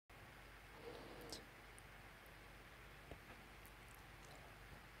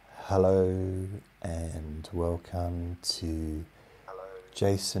Hello and welcome to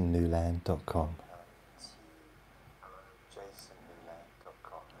jasonnewland.com.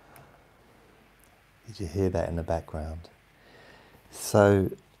 Did you hear that in the background?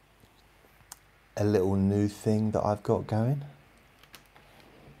 So, a little new thing that I've got going.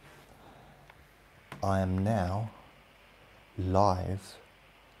 I am now live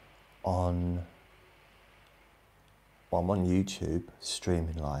on, well, I'm on YouTube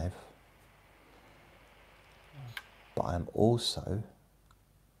streaming live, but I'm also,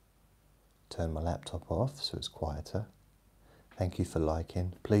 turn my laptop off so it's quieter. Thank you for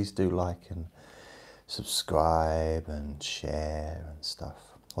liking. Please do like and subscribe and share and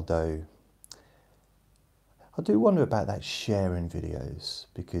stuff. Although I do wonder about that sharing videos,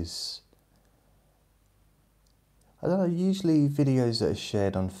 because I don't know, usually videos that are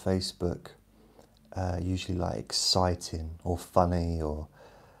shared on Facebook usually like exciting or funny, or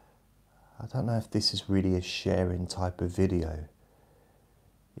I don't know if this is really a sharing type of video.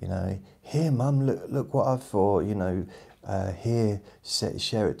 You know, here mum, look what I've thought, you know, here,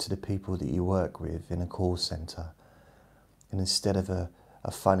 share it to the people that you work with in a call centre. And instead of a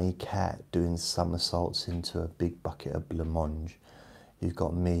funny cat doing somersaults into a big bucket of blancmange, you've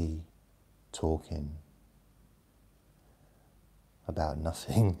got me talking about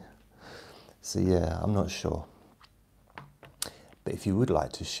nothing. So yeah, I'm not sure. But if you would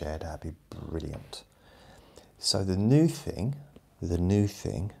like to share, that'd be brilliant. So the new thing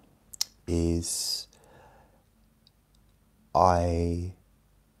is I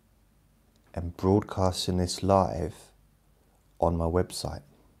am broadcasting this live on my website.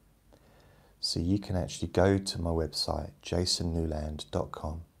 So you can actually go to my website,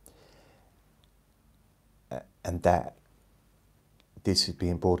 jasonnewland.com, and this is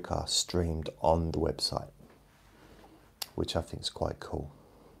being broadcast, streamed on the website, which I think is quite cool.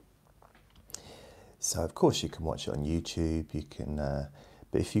 So of course you can watch it on YouTube, you can,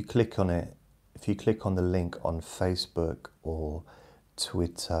 but if you click on it, if you click on the link on Facebook or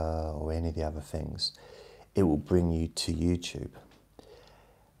Twitter or any of the other things, it will bring you to YouTube.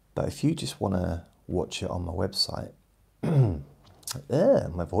 But if you just want to watch it on my website,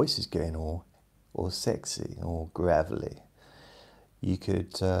 my voice is getting all sexy, all gravelly. You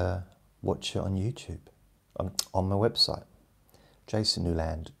could watch it on YouTube, on my website,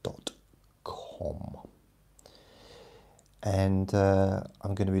 jasonnewland.com. And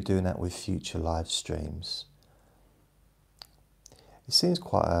I'm going to be doing that with future live streams. It seems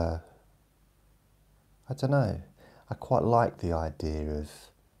quite I don't know, I quite like the idea of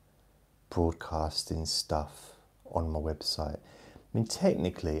broadcasting stuff on my website. I mean,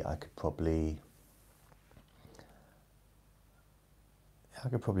 technically I could probably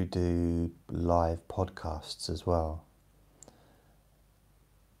do live podcasts as well.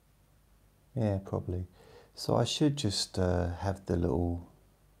 Yeah, probably. So I should just have the little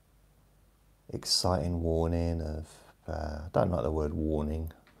exciting warning of, I don't like the word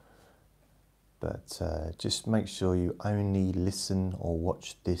warning, but just make sure you only listen or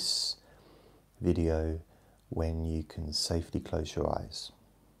watch this video when you can safely close your eyes,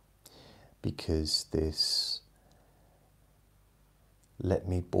 because this Let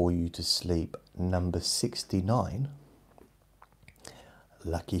Me Bore You to Sleep number 69,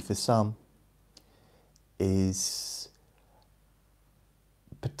 lucky for some, is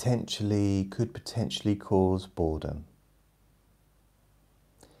could potentially cause boredom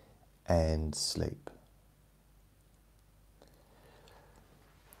and sleep.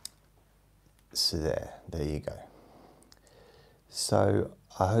 So there you go. So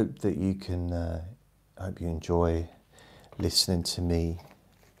I hope that you can, I hope you enjoy listening to me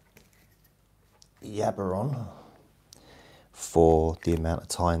yabber on for the amount of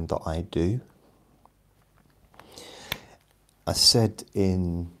time that I do. I said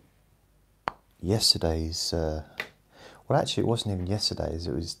in yesterday's, well actually it wasn't even yesterday's,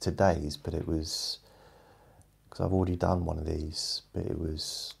 it was today's, but it was, because I've already done one of these, but it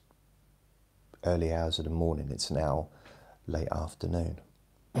was early hours of the morning. It's now late afternoon.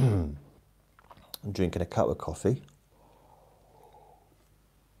 I'm drinking a cup of coffee.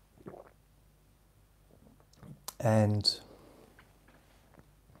 And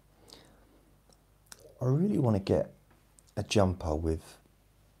I really want to get a jumper with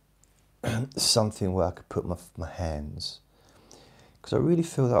something where I could put my hands. Because I really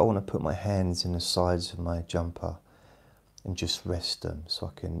feel that I want to put my hands in the sides of my jumper and just rest them.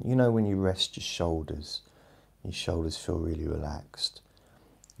 So I can, you know, when you rest your shoulders feel really relaxed.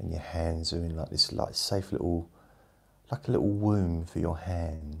 And your hands are in like this like safe little, like a little womb for your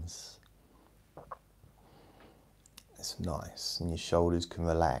hands. It's nice, and your shoulders can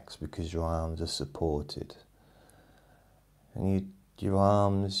relax because your arms are supported. And your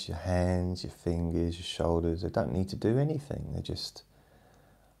arms, your hands, your fingers, your shoulders, they don't need to do anything. They're just,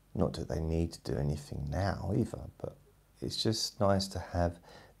 not that they need to do anything now either, but it's just nice to have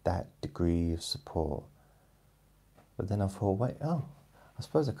that degree of support. But then I thought, wait, I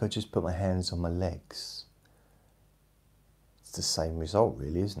suppose I could just put my hands on my legs. It's the same result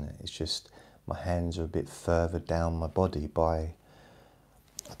really, isn't it? It's just my hands are a bit further down my body by,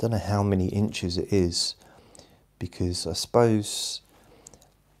 I don't know how many inches it is, because I suppose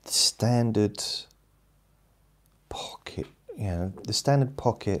the standard pocket, the standard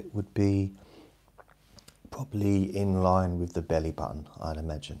pocket would be probably in line with the belly button, I'd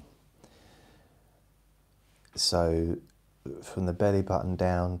imagine. So from the belly button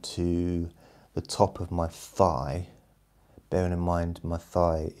down to the top of my thigh, bearing in mind my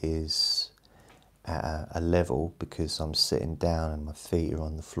thigh is at a level because I'm sitting down and my feet are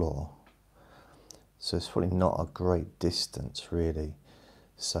on the floor. So it's probably not a great distance really.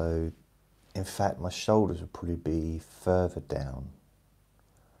 So in fact my shoulders would probably be further down,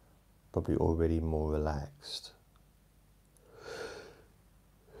 probably already more relaxed.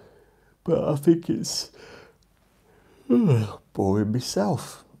 But I think it's boring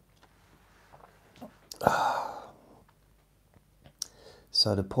myself.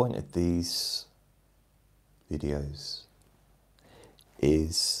 So the point of these videos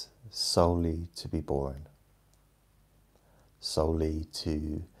is solely to be boring, solely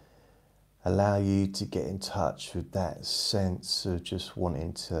to allow you to get in touch with that sense of just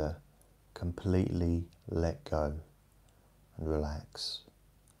wanting to completely let go and relax,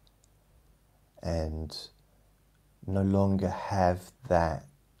 and no longer have that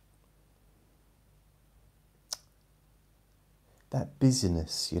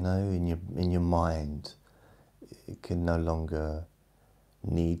busyness, in your mind. It can no longer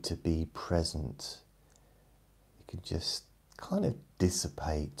need to be present. It can just kind of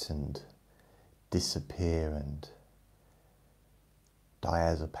dissipate and disappear and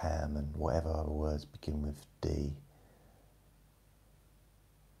diazepam and whatever other words begin with D.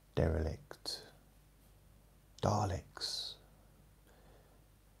 Derelict. Daleks.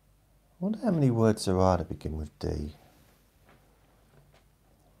 I wonder how many words there are that begin with D.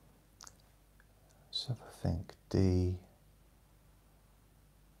 So if I think D,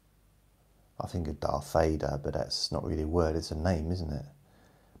 I think of Darth Vader, but that's not really a word, it's a name, isn't it?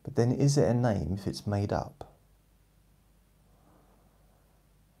 But then is it a name if it's made up?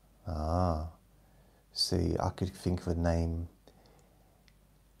 See, I could think of a name,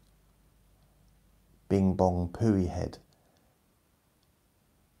 Bing Bong Pooey Head.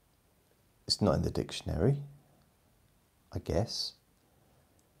 It's not in the dictionary, I guess.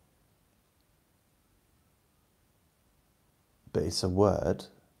 But it's a word.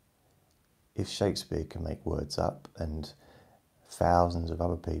 If Shakespeare can make words up, and thousands of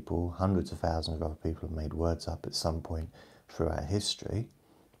other people, hundreds of thousands of other people have made words up at some point throughout history,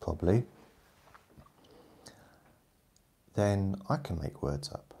 probably, then I can make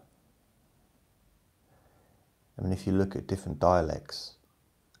words up. I mean, if you look at different dialects,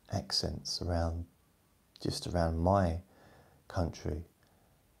 accents just around my country,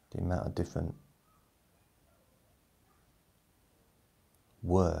 the amount of different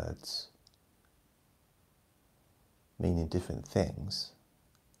words meaning different things,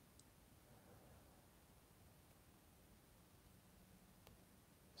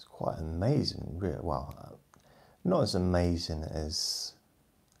 it's quite amazing, really. Well, not as amazing as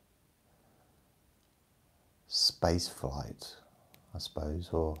space flight, I suppose,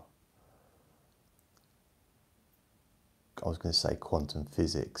 or I was going to say quantum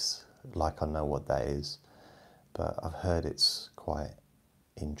physics, like I know what that is, but I've heard it's quite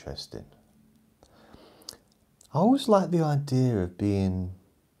interesting. I always like the idea of being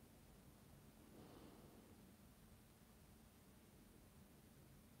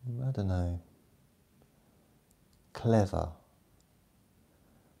I don't know, clever.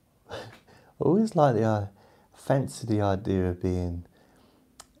 I always like fancy the idea of being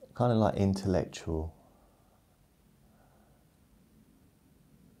kind of like intellectual.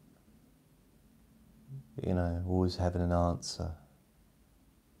 Always having an answer.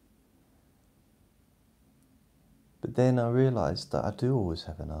 But then I realised that I do always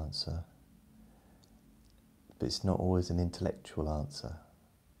have an answer, but it's not always an intellectual answer.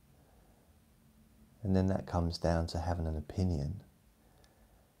 And then that comes down to having an opinion,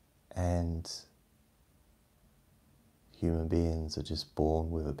 and human beings are just born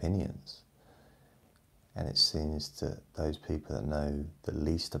with opinions. And it seems that those people that know the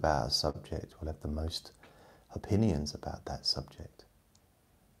least about a subject will have the most opinions about that subject,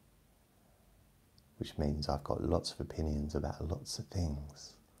 which means I've got lots of opinions about lots of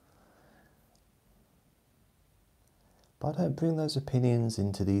things. But I don't bring those opinions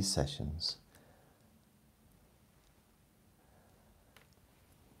into these sessions.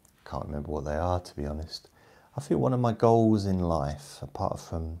 Can't remember what they are, to be honest. I think one of my goals in life, apart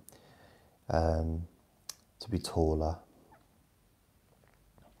from to be taller,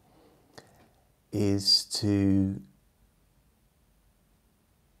 is to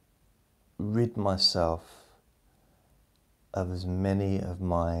rid myself of as many of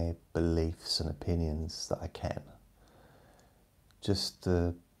my beliefs and opinions that I can. Just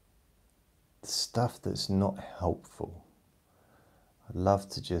the stuff that's not helpful. I'd love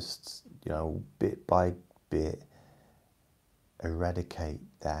to just, bit by bit eradicate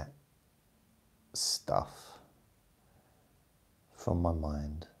that stuff from my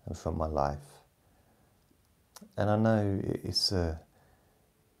mind and from my life. And I know it's a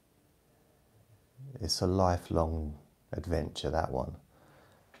lifelong adventure, that one.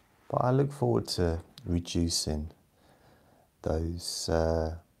 But I look forward to reducing those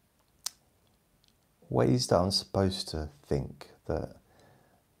ways that I'm supposed to think, that,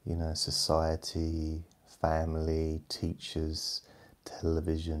 society, family, teachers,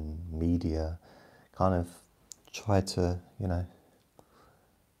 television, media, kind of try to,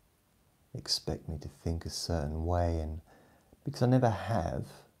 expect me to think a certain way. And because I never have,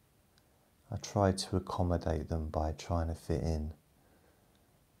 I try to accommodate them by trying to fit in.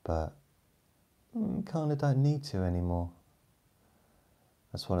 But kind of don't need to anymore.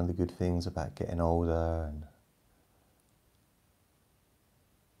 That's one of the good things about getting older and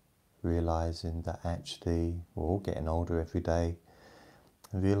realising that actually we're all getting older every day,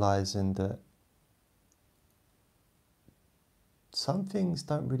 and realising that some things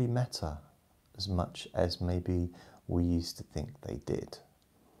don't really matter as much as maybe we used to think they did.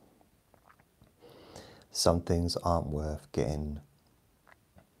 Some things aren't worth getting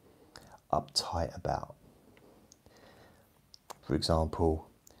uptight about. For example,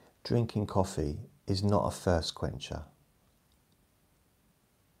 drinking coffee is not a thirst quencher,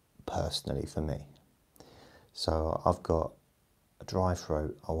 personally for me. So I've got a dry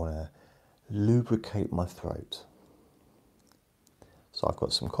throat, I want to lubricate my throat. So I've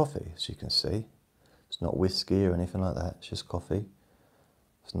got some coffee, as you can see. It's not whiskey or anything like that, it's just coffee.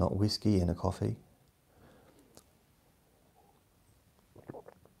 It's not whiskey in a coffee.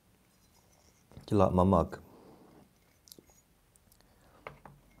 Do you like my mug?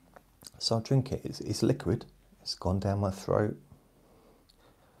 So I drink it, it's liquid, it's gone down my throat.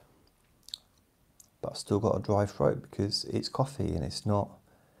 But I've still got a dry throat because it's coffee and it's not,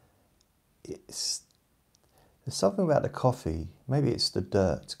 there's something about the coffee, maybe it's the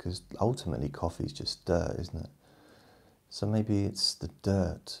dirt, because ultimately coffee is just dirt, isn't it? So maybe it's the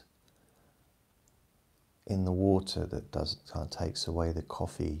dirt in the water that kind of takes away the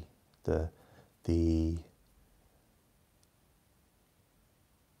coffee, the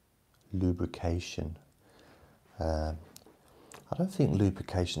lubrication. I don't think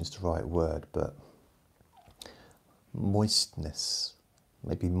lubrication is the right word, but moistness,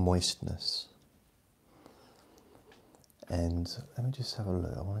 maybe moistness. And let me just have a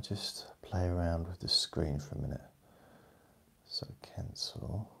look. I want to just play around with the screen for a minute. So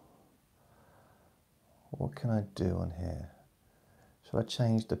cancel. What can I do on here? Shall I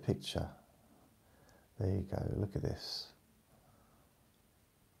change the picture? There you go, look at this.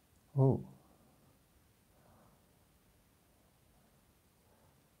 Oh.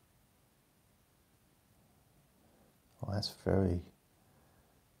 Oh, that's very...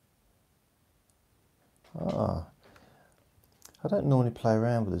 I don't normally play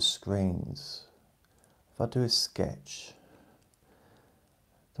around with the screens. If I do a sketch,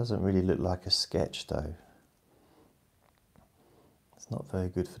 it doesn't really look like a sketch though. It's not very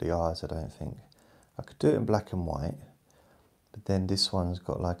good for the eyes, I don't think. I could do it in black and white, but then this one's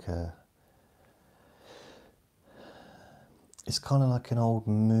got like a... It's kind of like an old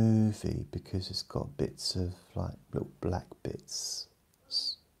movie because it's got bits of like little black bits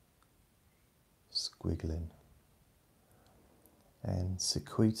squiggling. And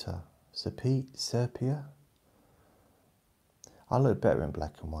sepia. I look better in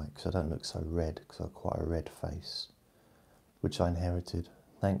black and white because I don't look so red, because I've quite a red face, which I inherited.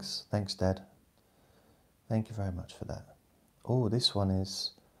 Thanks Dad. Thank you very much for that. Oh, this one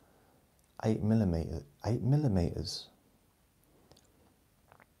is 8mm. 8mm.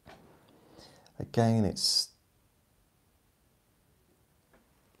 Again, it's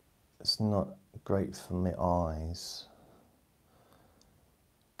not great for my eyes.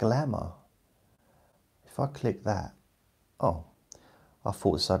 Glamour. If I click that, oh, I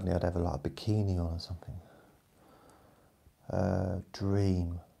thought suddenly I'd have like a bikini on or something.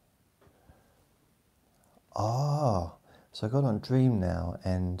 Dream. Ah, so I got on Dream now,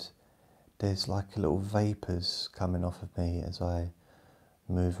 and there's like little vapours coming off of me as I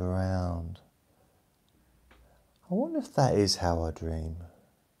move around. I wonder if that is how I dream.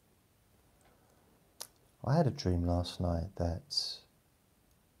 I had a dream last night that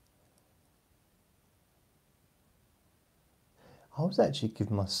I was actually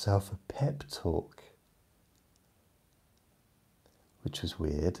giving myself a pep talk, which was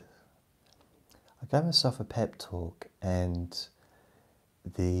weird. I gave myself a pep talk, and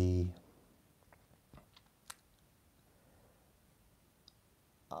I've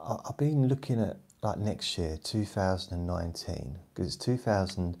been looking at like next year, 2019, because it's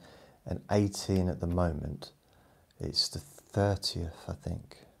 2018 at the moment. It's the 30th, I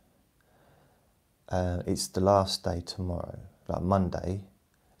think. It's the last day tomorrow, like Monday,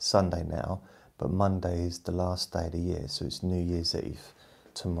 Sunday now, but Monday is the last day of the year, so it's New Year's Eve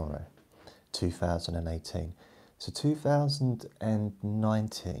tomorrow, 2018. So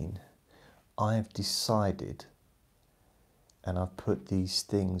 2019, I've decided, and I've put these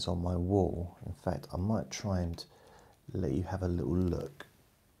things on my wall. In fact, I might try and let you have a little look,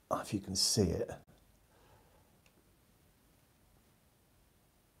 if you can see it.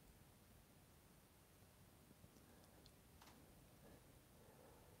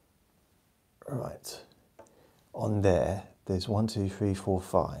 Right, on there's 1, 2, 3, 4,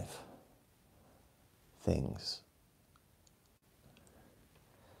 5 things.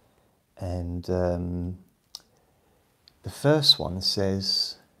 And the first one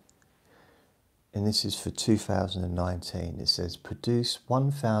says, and this is for 2019, it says produce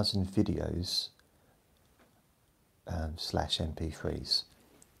 1,000 videos slash MP3s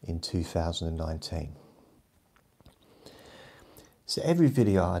in 2019. So every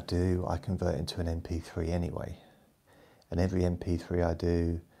video I do, I convert into an MP3 anyway. And every MP3 I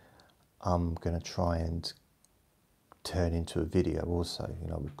do, I'm going to try and turn into a video also, you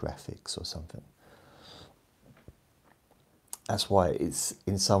know, with graphics or something. That's why it's,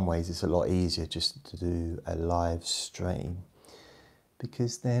 in some ways, it's a lot easier just to do a live stream,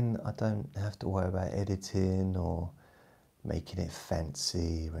 because then I don't have to worry about editing or making it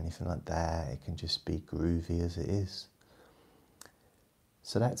fancy or anything like that. It can just be groovy as it is.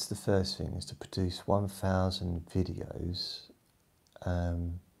 So that's the first thing, is to produce 1,000 videos a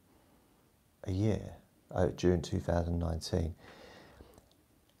year during 2019.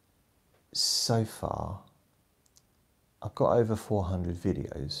 So far, I've got over 400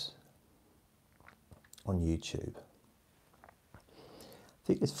 videos on YouTube. I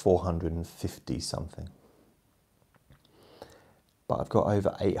think it's 450 something. But I've got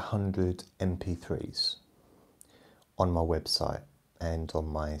over 800 MP3s on my website and on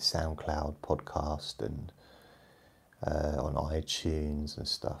my SoundCloud podcast and on iTunes and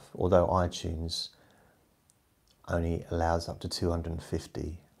stuff. Although iTunes only allows up to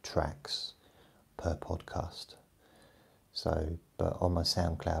 250 tracks per podcast. So, but on my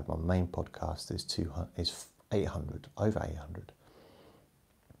SoundCloud, my main podcast is 800, over 800.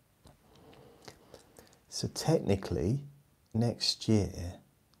 So technically, next year,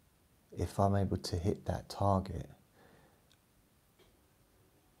 if I'm able to hit that target,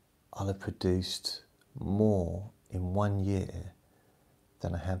 I'll have produced more in 1 year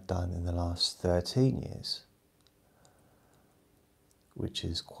than I have done in the last 13 years, which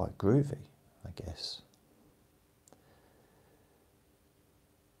is quite groovy, I guess.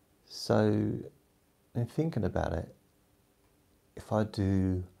 So, in thinking about it, if I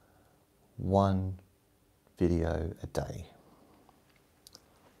do one video a day,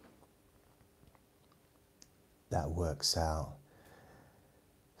 that works out,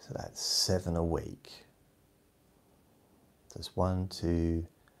 so that's 7 a week. There's 1, 2,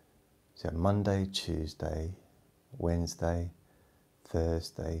 so Monday, Tuesday, Wednesday,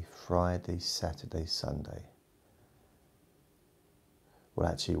 Thursday, Friday, Saturday, Sunday. Well,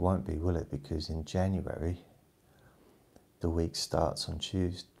 actually it won't be, will it? Because in January, the week starts on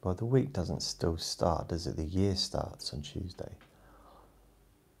Tuesday. Well, the week doesn't still start, does it? The year starts on Tuesday.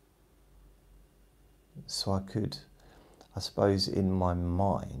 So I suppose in my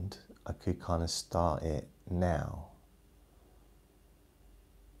mind, I could kind of start it now,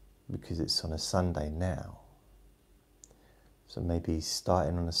 because it's on a Sunday now. So maybe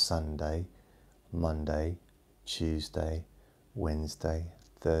starting on a Sunday, Monday, Tuesday, Wednesday,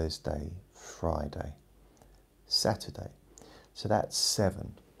 Thursday, Friday, Saturday. So that's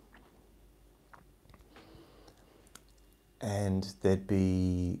 7. And there'd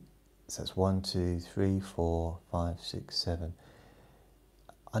be So it's 1, 2, 3, 4, 5, 6, 7.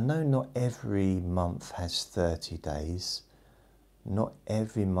 I know not every month has 30 days. Not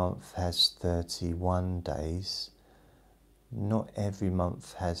every month has 31 days. Not every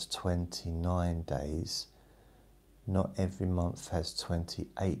month has 29 days. Not every month has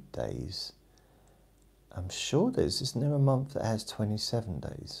 28 days. I'm sure isn't there a month that has 27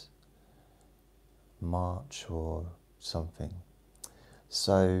 days? March or something.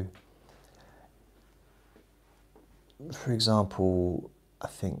 So, for example, I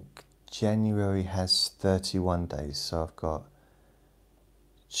think January has 31 days. So I've got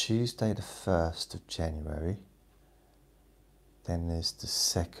Tuesday the 1st of January. Then there's the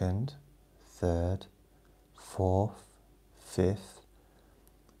 2nd, 3rd, 4th, 5th,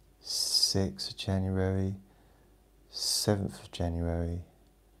 6th of January, 7th of January,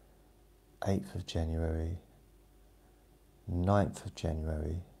 8th of January, 9th of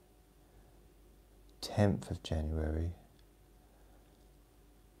January, 10th of January,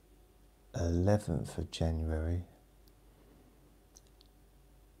 11th of January,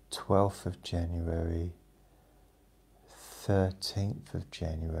 12th of January, 13th of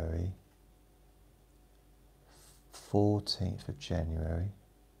January, 14th of January,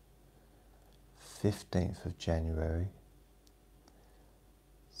 15th of January,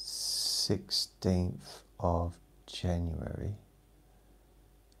 16th of January,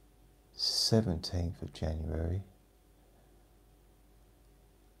 17th of January,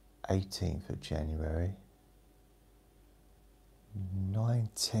 18th of January,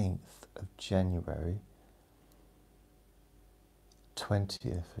 19th of January,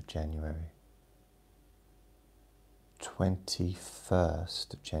 20th of January,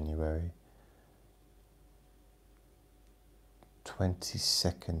 21st of January,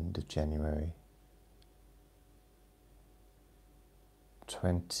 22nd of January,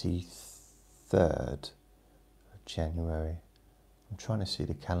 23rd of January. I'm trying to see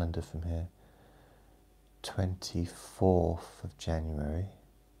the calendar from here. 24th of January,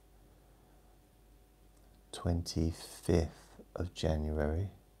 25th of January,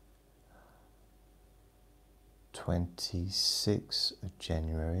 26th of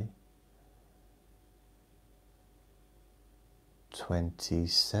January,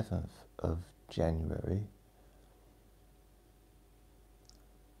 27th of January,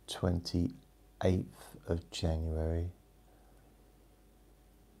 28th of January,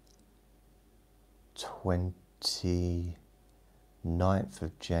 29th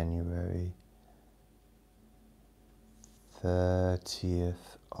of January,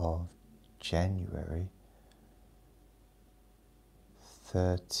 30th of January,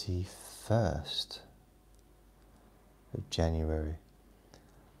 31st of January.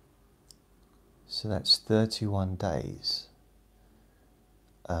 So that's 31 days,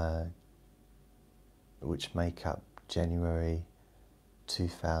 which make up January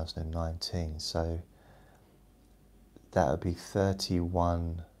 2019. So that would be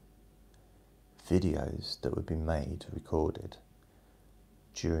 31 videos that would be made, recorded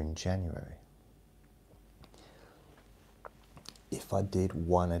during January. If I did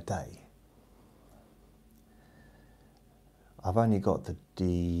one a day. I've only got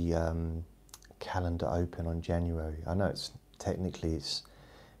the calendar open on January. I know it's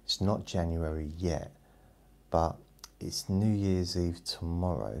not January yet, but it's New Year's Eve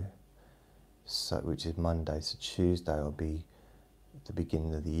tomorrow, so which is Monday. So Tuesday will be the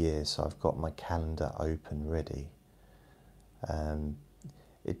beginning of the year. So I've got my calendar open ready.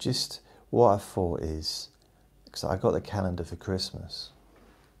 What I thought is, because I got the calendar for Christmas.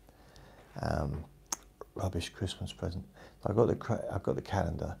 Rubbish Christmas present. I got the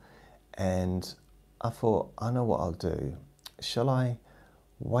calendar, and I thought, I know what I'll do. Shall I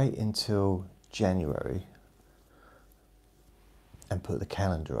wait until January and put the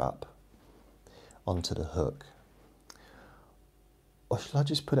calendar up onto the hook, or shall I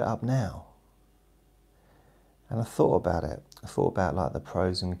just put it up now? And I thought about it. I thought about like the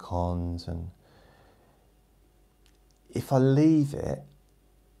pros and cons, and if I leave it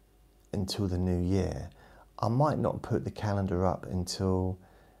until the new year, I might not put the calendar up until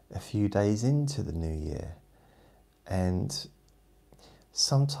a few days into the new year. And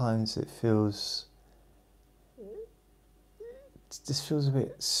sometimes it just feels a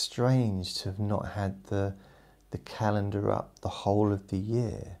bit strange to have not had the calendar up the whole of the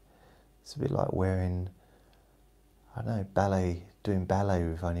year. It's a bit like wearing, I don't know, doing ballet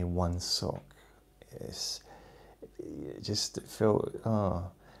with only one sock. It felt,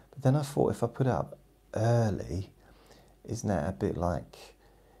 But then I thought, if I put it up early, isn't that a bit like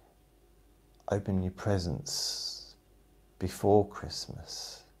opening your presents before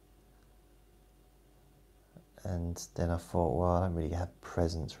Christmas? And then I thought, well, I don't really have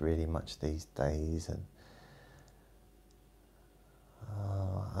presents really much these days, and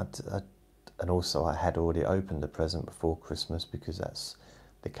and also I had already opened a present before Christmas, because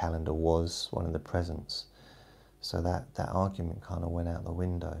the calendar was one of the presents. So that argument kind of went out the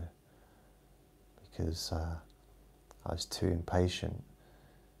window, because I was too impatient.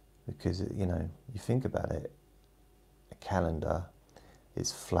 Because, you know, you think about it, a calendar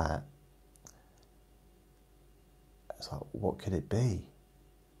is flat. It's like, what could it be?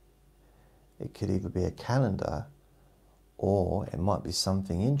 It could either be a calendar, or it might be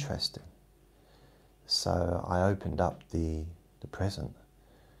something interesting. So I opened up the present,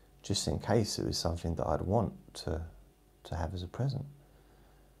 just in case it was something that I'd want to have as a present.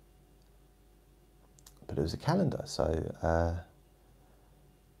 But it was a calendar, so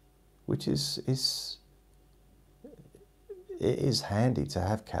which is it is handy to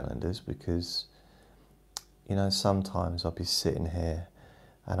have calendars, because, you know, sometimes I'll be sitting here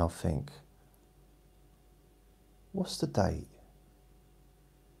and I'll think, what's the date?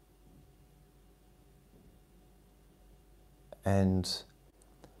 And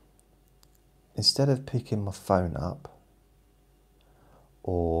instead of picking my phone up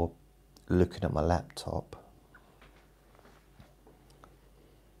or looking at my laptop,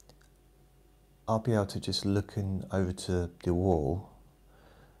 I'll be able to just look over to the wall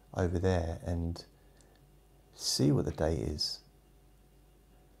over there and see what the date is.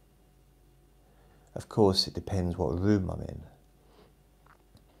 Of course, it depends what room I'm in.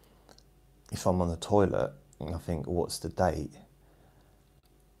 If I'm on the toilet and I think, what's the date?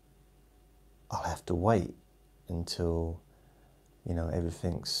 I'll have to wait until, you know,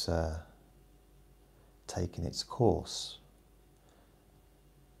 everything's taken its course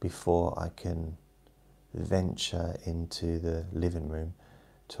before I can venture into the living room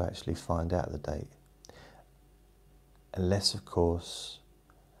to actually find out the date. Unless, of course,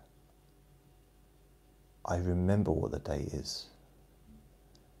 I remember what the date is,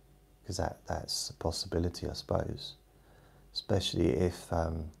 because that's a possibility, I suppose. Especially if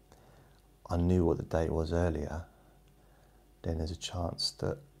I knew what the date was earlier, then there's a chance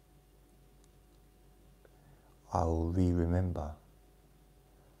that I'll re-remember.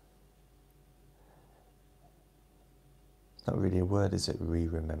 It's not really a word, is it?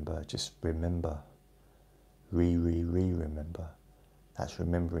 Re-remember, just remember. Re-remember. That's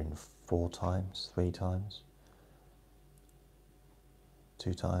remembering 4 times, 3 times.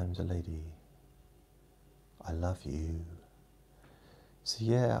 2 times, a lady. I love you. So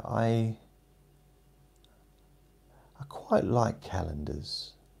yeah, I quite like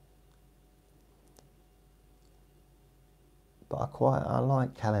calendars. But I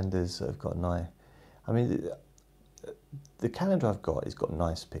like calendars that have got nice, I mean, the calendar I've got has got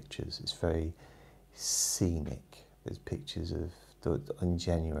nice pictures. It's very scenic. There's pictures of, in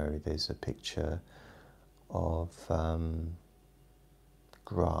January there's a picture of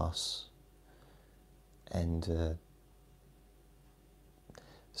grass, and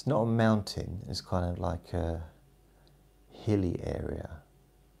it's not a mountain, it's kind of like a hilly area.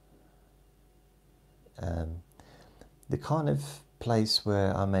 The kind of place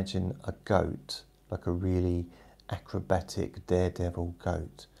where I imagine a goat, like a really acrobatic daredevil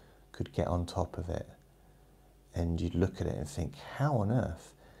goat, could get on top of it, and you'd look at it and think, how on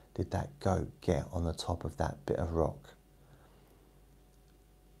earth did that goat get on the top of that bit of rock?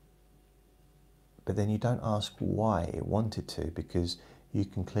 But then you don't ask why it wanted to, because you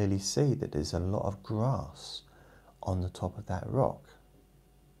can clearly see that there's a lot of grass on the top of that rock.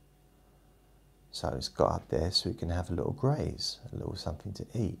 So it's got up there so it can have a little graze, a little something to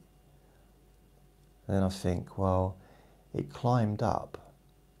eat. And then I think, well, it climbed up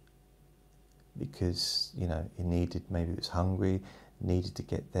because, you know, it needed, maybe it was hungry, needed to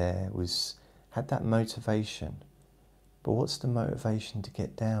get there, had that motivation. But what's the motivation to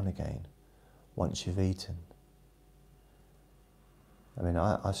get down again once you've eaten? I mean,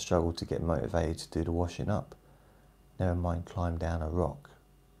 I struggle to get motivated to do the washing up, never mind climb down a rock.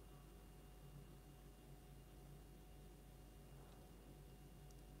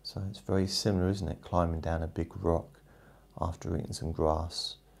 So it's very similar, isn't it? Climbing down a big rock after eating some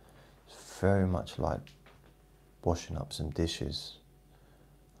grass. It's very much like washing up some dishes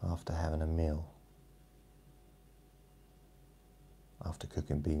after having a meal, after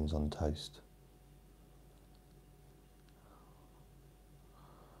cooking beans on toast.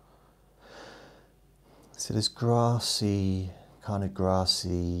 So there's kind of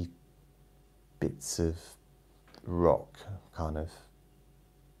grassy bits of rock, kind of,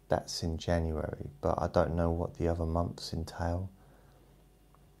 that's in January, but I don't know what the other months entail.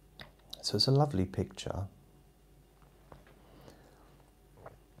 So it's a lovely picture.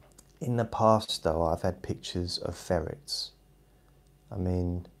 In the past though, I've had pictures of ferrets. I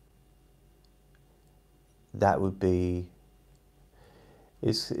mean, that would be,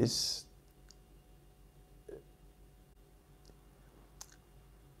 it's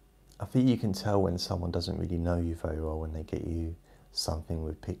I think you can tell when someone doesn't really know you very well when they get you something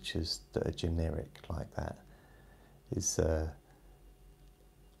with pictures that are generic like that. Is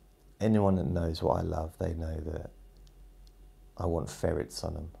anyone that knows what I love, they know that I want ferrets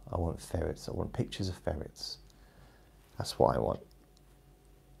on them. I want ferrets. I want pictures of ferrets. That's what I want.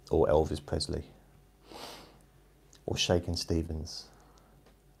 Or Elvis Presley. Or Shakin' Stevens.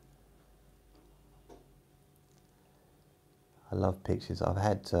 I love pictures. I've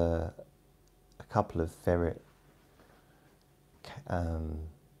had a couple of ferret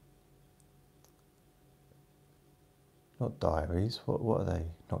not diaries, what are they?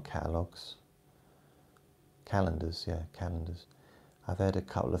 Not catalogues. Calendars, yeah, calendars. I've had a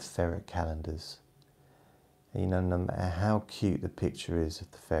couple of ferret calendars. And, you know, no matter how cute the picture is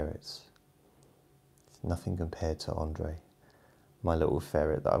of the ferrets, it's nothing compared to Andre, my little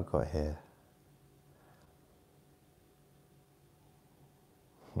ferret that I've got here.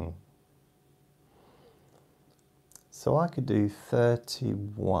 So I could do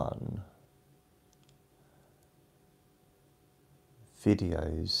 31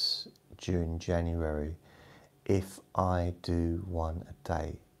 videos during January if I do one a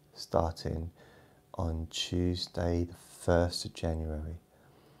day, starting on Tuesday the 1st of January,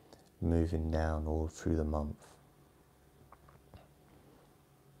 moving down all through the month.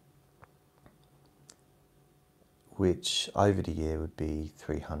 Which over the year would be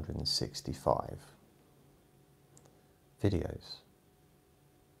 365 videos,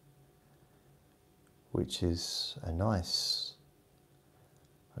 which is a nice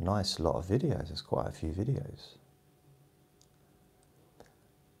lot of videos. It's quite a few videos.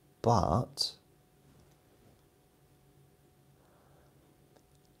 But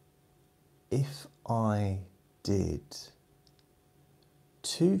if I did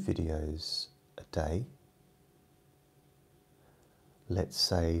 2 videos a day, let's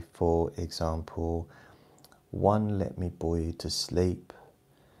say, for example, one Let Me Bore You to Sleep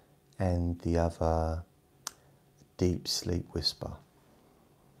and the other Deep Sleep Whisper.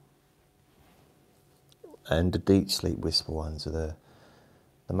 And the Deep Sleep Whisper ones are the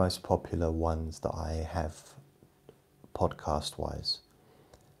most popular ones that I have podcast-wise.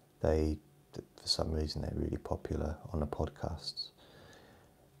 For some reason, they're really popular on the podcasts.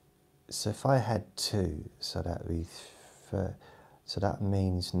 So if I had 2, so that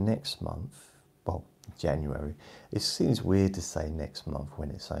means next month, well, January. It seems weird to say next month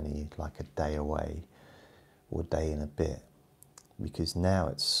when it's only like a day away, or a day and a bit, because now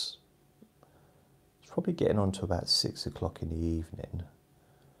it's probably getting on to about 6 o'clock in the evening,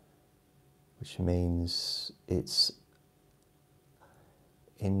 which means it's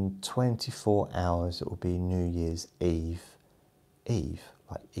in 24 hours it will be New Year's Eve,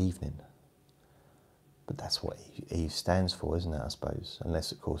 like evening. But that's what Eve stands for, isn't it, I suppose?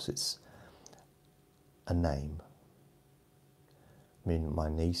 Unless, of course, it's a name. I mean, my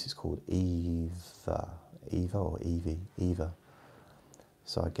niece is called Eva or Evie, Eva.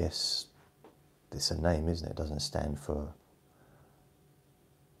 So I guess it's a name, isn't it? It doesn't stand for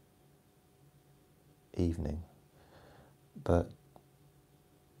evening. But,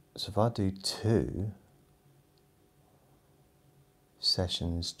 so if I do 2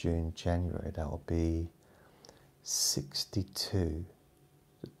 sessions during January, that will be 62.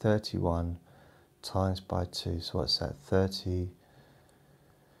 31 times by 2, so what's that?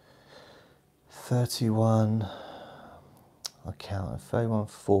 31, I count 31,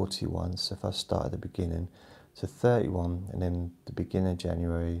 41, so if I start at the beginning, so 31, and then the beginning of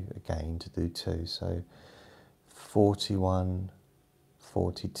January again to do 2, so 41,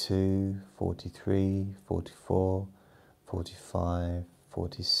 42, 43, 44, 45,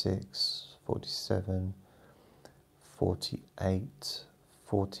 46, 47, 48,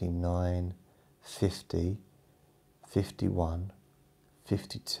 49, 50, 51,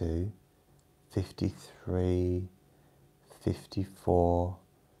 52, 53, 54,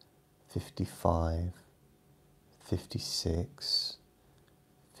 55, 56,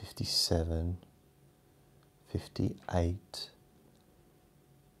 57, 58,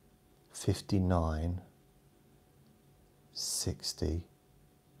 59, 60,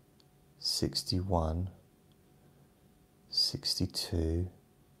 61, 62,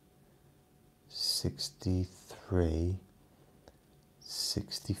 63,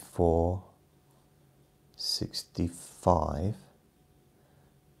 64, 65,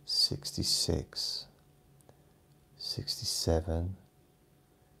 66, 67,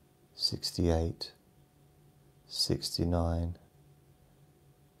 68, 69,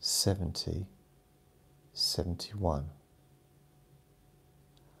 70, 71.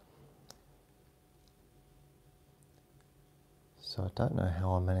 So I don't know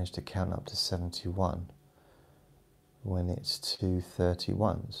how I managed to count up to 71 when it's two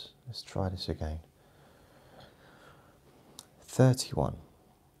 31s. Let's try this again. 31,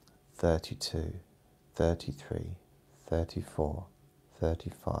 32, 33, 34,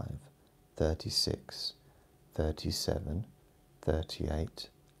 35, 36, 37, 38,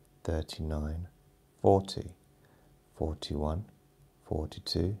 39, 40, 41,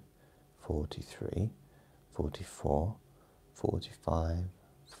 42, 43, 44, 45,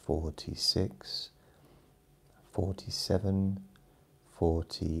 46, 47,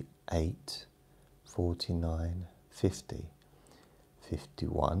 48, 49, 50,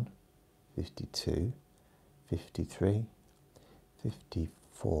 51, 52, 53,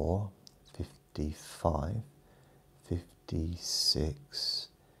 54, 55, 56,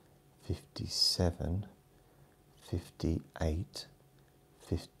 57, 58,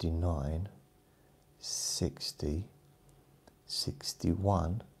 59, 60,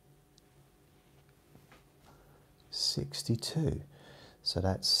 61, 62. So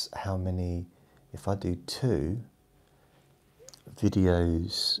that's how many, if I do 2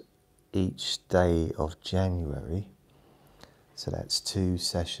 videos each day of January, so that's 2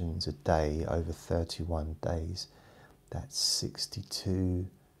 sessions a day over 31 days, that's 62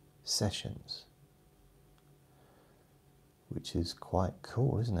 sessions, which is quite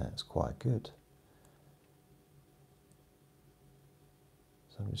cool, isn't it? It's quite good.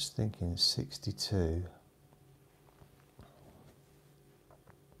 So I'm just thinking 62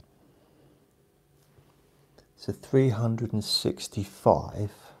 so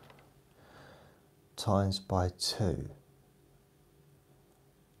 365 times by 2.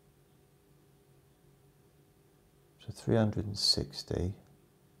 So 360,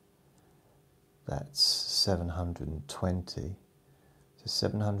 that's 720, so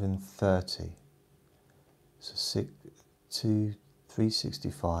 730, so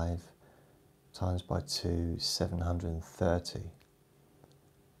 365 times by 2, 730.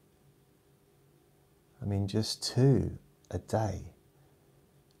 I mean, just 2 a day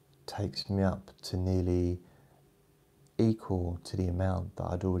takes me up to nearly equal to the amount that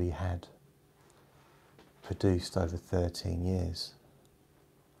I'd already had produced over 13 years.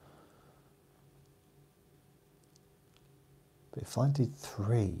 But if I did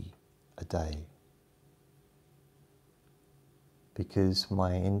 3 a day, because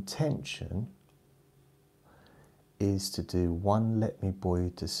my intention is to do 1 Let Me Bore You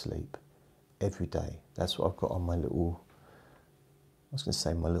to Sleep every day. That's what I've got on my little, I was going to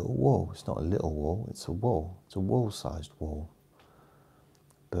say my little wall. It's not a little wall, it's a wall. It's a wall-sized wall.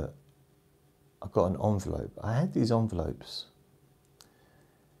 But I've got an envelope. I had these envelopes.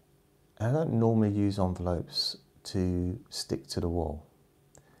 And I don't normally use envelopes to stick to the wall.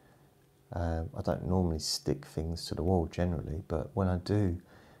 I don't normally stick things to the wall generally, but when I do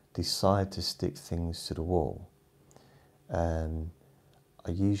decide to stick things to the wall, I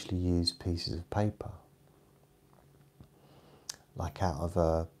usually use pieces of paper, like out of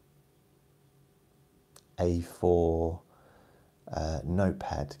a A4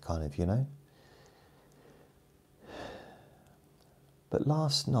 notepad kind of, you know. But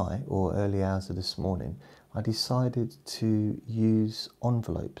last night, or early hours of this morning, I decided to use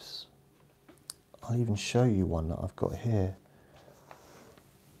envelopes. I'll even show you one that I've got here.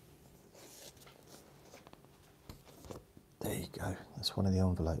 There you go, that's one of the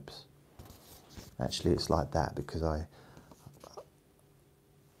envelopes. Actually, it's like that because I've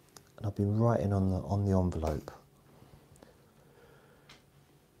been writing on the envelope.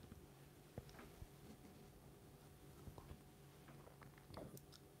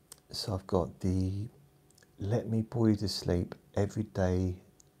 So I've got the Let Me Bore You to Sleep every day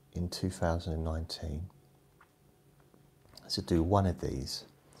in 2019. So do 1 of these,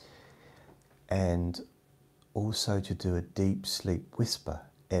 and also to do a deep sleep whisper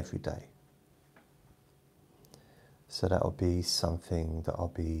every day. So that'll be something that I'll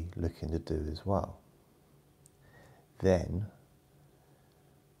be looking to do as well. Then,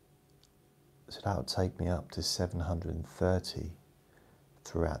 so that'll take me up to 730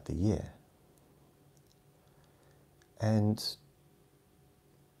 throughout the year. And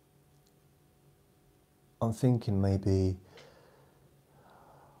I'm thinking maybe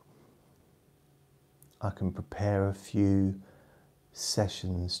I can prepare a few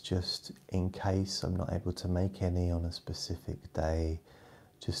sessions just in case I'm not able to make any on a specific day,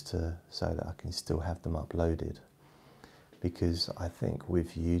 just so that I can still have them uploaded. because I think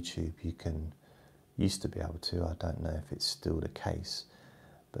with YouTube used to be able to, I don't know if it's still the case,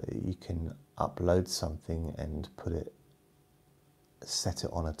 but you can upload something and set it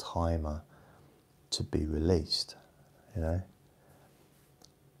on a timer to be released, you know.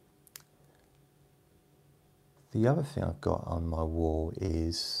 The other thing I've got on my wall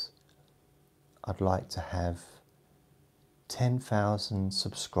is I'd like to have 10,000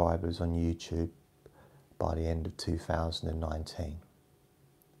 subscribers on YouTube by the end of 2019.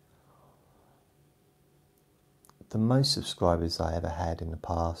 The most subscribers I ever had in the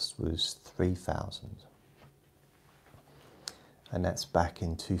past was 3,000. And that's back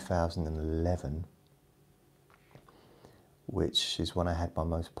in 2011, which is when I had my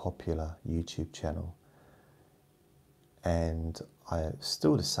most popular YouTube channel. And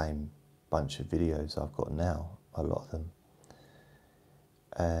still the same bunch of videos I've got now, a lot of them.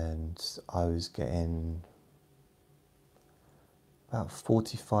 And I was getting about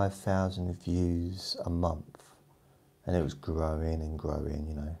 45,000 views a month. And it was growing and growing,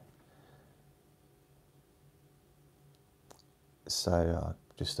 you know. So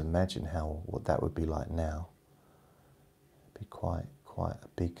just imagine what that would be like now. It'd be quite a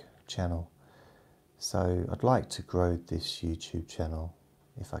big channel. So I'd like to grow this YouTube channel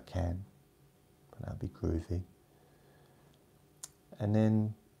if I can, but that'd be groovy. And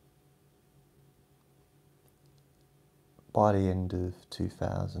then by the end of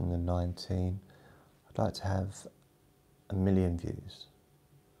 2019, I'd like to have 1 million views.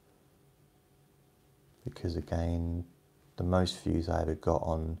 Because again, the most views I ever got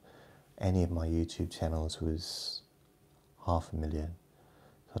on any of my YouTube channels was 500,000.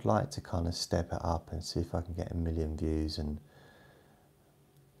 So I'd like to kind of step it up and see if I can get 1 million views and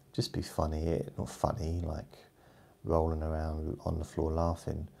just be funny. Not funny, like rolling around on the floor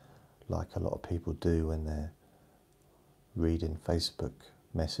laughing like a lot of people do when they're reading Facebook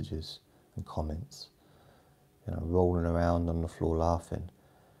messages and comments. You know, rolling around on the floor laughing.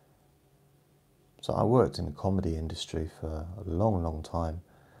 So I worked in the comedy industry for a long, long time.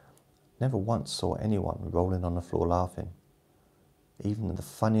 Never once saw anyone rolling on the floor laughing. Even the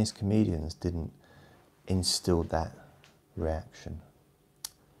funniest comedians didn't instill that reaction.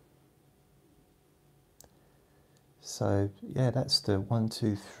 So yeah, that's the 1,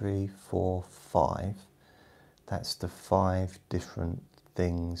 2, 3, 4, 5. That's the 5 different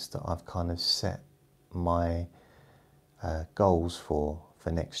things that I've kind of set my goals for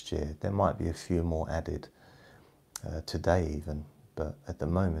next year. There might be a few more added today even, but at the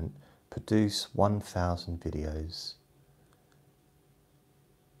moment, produce 1,000 videos,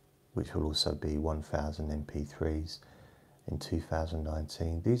 which will also be 1,000 MP3s in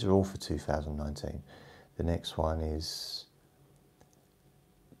 2019. These are all for 2019. The next one is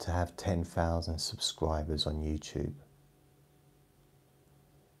to have 10,000 subscribers on YouTube.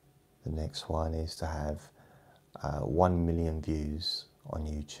 The next one is to have 1 million views on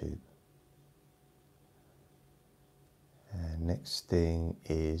YouTube. And next thing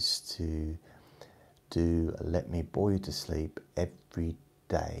is to do Let Me Bore You to Sleep every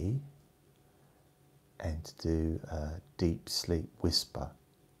day, and to do Deep Sleep Whisper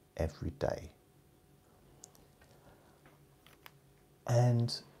every day.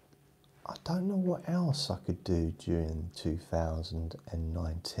 And I don't know what else I could do during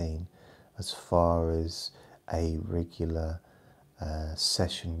 2019 as far as a regular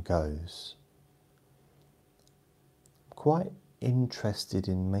session goes. Quite interested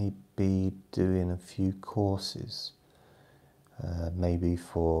in maybe doing a few courses, maybe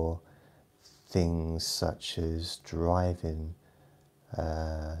for things such as driving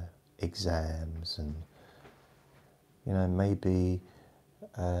exams, and you know, maybe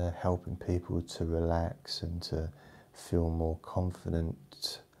helping people to relax and to feel more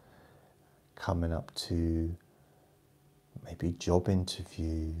confident coming up to maybe job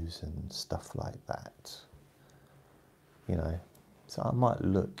interviews and stuff like that. You know, so I might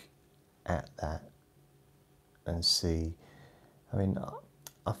look at that and see. I mean,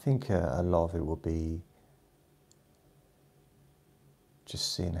 I think a lot of it will be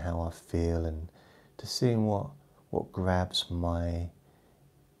just seeing how I feel and to seeing what grabs my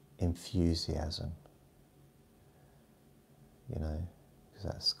enthusiasm, you know, because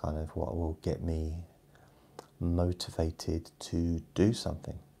that's kind of what will get me motivated to do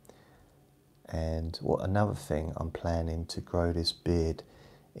something. And another thing, I'm planning to grow this beard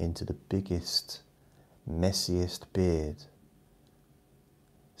into the biggest, messiest beard,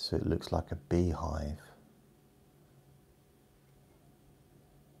 so it looks like a beehive.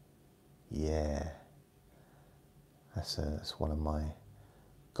 Yeah, that's one of my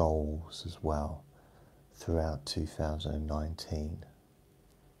goals as well. throughout 2019.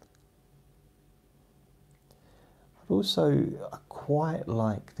 I quite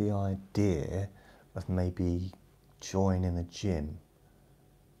like the idea of maybe joining a gym,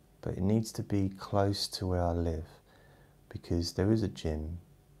 but it needs to be close to where I live, because there is a gym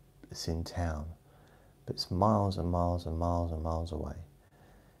that's in town, but it's miles and miles and miles and miles away,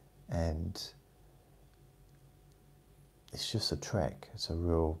 and it's just a trek. It's a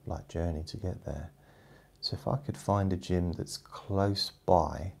real journey to get there. So if I could find a gym that's close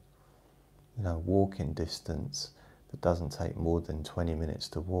by, walking distance, that doesn't take more than 20 minutes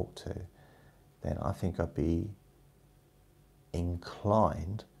to walk to, then I think I'd be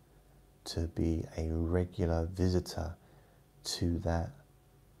inclined to be a regular visitor to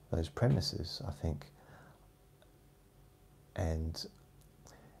those premises, I think. And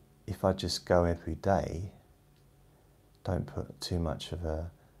if I just go every day, don't put too much of a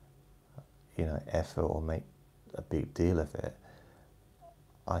effort or make a big deal of it,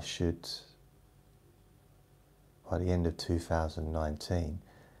 I should, by the end of 2019,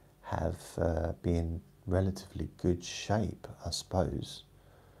 have be in relatively good shape, I suppose.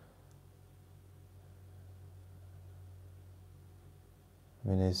 I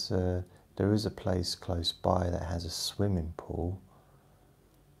mean, there is a place close by that has a swimming pool,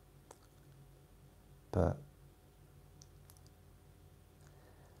 but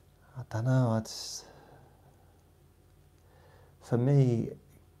I don't know, for me,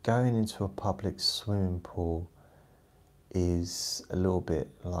 going into a public swimming pool is a little bit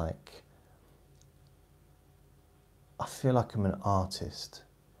like, I feel like I'm an artist,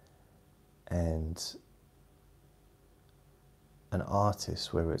 and an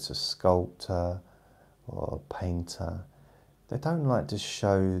artist, whether it's a sculptor or a painter, they don't like to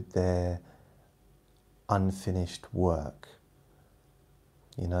show their unfinished work,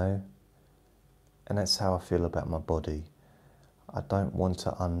 and that's how I feel about my body. I don't want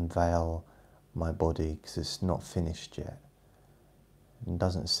to unveil my body because it's not finished yet. It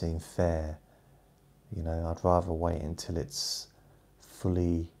doesn't seem fair. I'd rather wait until it's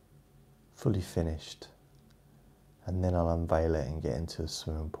fully finished, and then I'll unveil it and get into a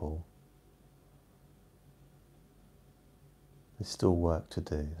swimming pool. There's still work to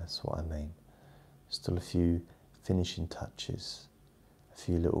do, that's what I mean. Still a few finishing touches, a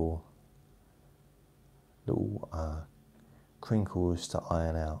few little crinkles to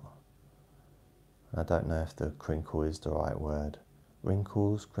iron out. I don't know if the crinkle is the right word.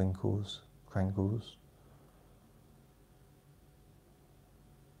 Wrinkles, crinkles, crankles.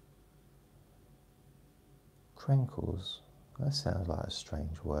 Crankles, that sounds like a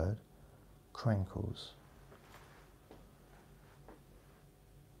strange word. Crankles.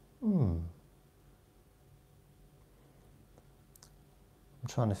 I'm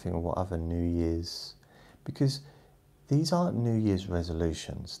trying to think of what other New Year's, because these aren't New Year's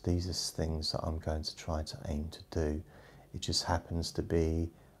resolutions. These are things that I'm going to try to aim to do. It just happens to be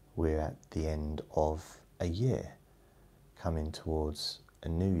we're at the end of a year, coming towards a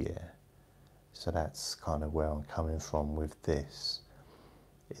new year. So that's kind of where I'm coming from with this.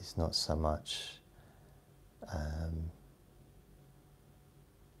 It's not so much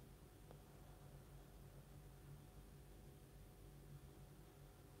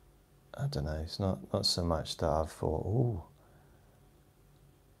I don't know, it's not so much that I've thought, oh,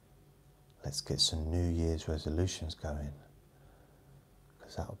 let's get some New Year's resolutions going,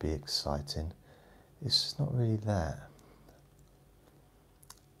 because that'll be exciting. It's just not really that.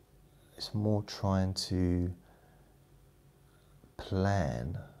 It's more trying to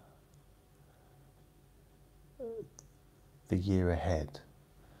plan the year ahead.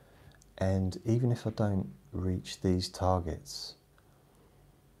 And even if I don't reach these targets,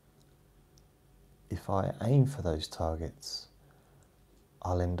 if I aim for those targets,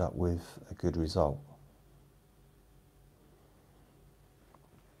 I'll end up with a good result.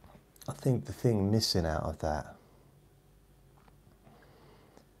 I think the thing missing out of that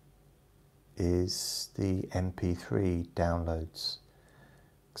is the MP3 downloads,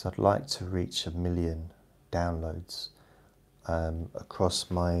 because I'd like to reach 1 million downloads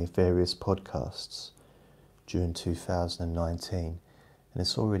across my various podcasts during 2019, and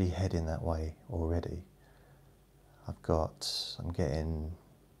it's already heading that way already. I'm getting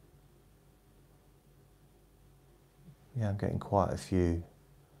quite a few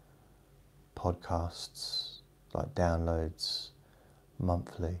podcasts, like downloads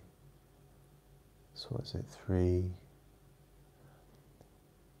monthly. So what is it, 3?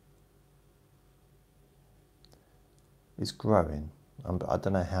 It's growing. I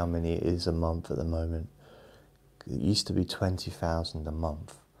don't know how many it is a month at the moment. It used to be 20,000 a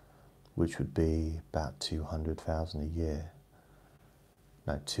month, which would be about 200,000 a year.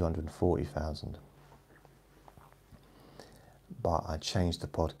 No, 240,000. But I changed the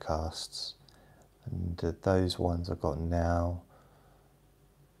podcasts, and those ones I've got now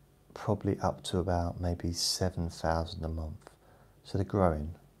probably up to about maybe 7,000 a month. So they're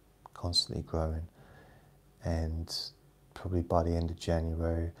growing, constantly growing, and probably by the end of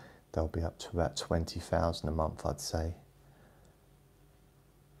January they'll be up to about 20,000 a month, I'd say.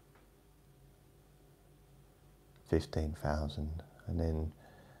 15,000, and then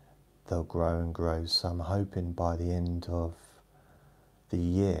they'll grow and grow. So I'm hoping by the end of the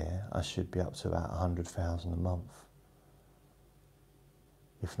year I should be up to about 100,000 a month,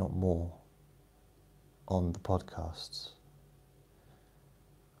 if not more, on the podcasts,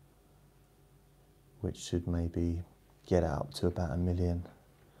 which should maybe get up to about 1 million-ish.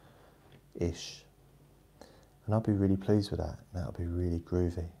 And I'll be really pleased with that. That'll be really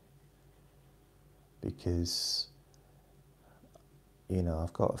groovy. Because, you know,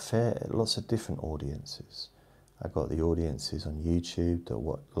 I've got lots of different audiences. I've got the audiences on YouTube that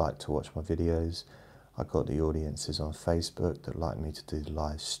like to watch my videos. I've got the audiences on Facebook that like me to do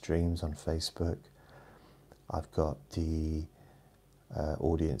live streams on Facebook. I've got the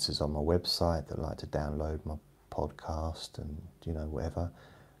audiences on my website that like to download my podcast and, you know, whatever.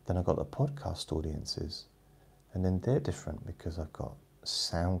 Then I've got the podcast audiences, and then they're different because I've got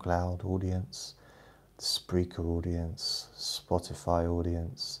SoundCloud audience, the Spreaker audience, Spotify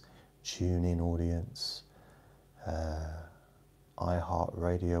audience, TuneIn audience,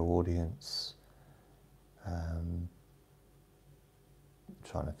 iHeartRadio audience.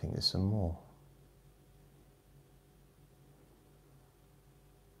 Trying to think of some more.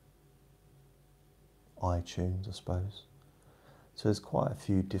 iTunes, I suppose. So there's quite a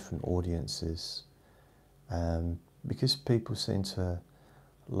few different audiences, because people seem to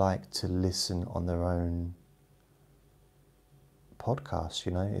like to listen on their own podcast.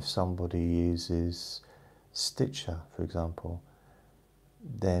 You know, if somebody uses Stitcher, for example,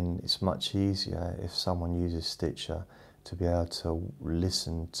 then it's much easier if someone uses Stitcher to be able to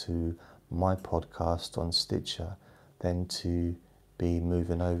listen to my podcast on Stitcher than to be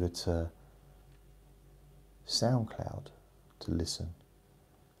moving over to SoundCloud to listen.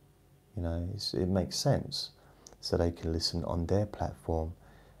 You know, it makes sense, so they can listen on their platform,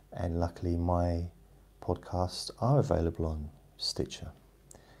 and luckily my podcasts are available on Stitcher.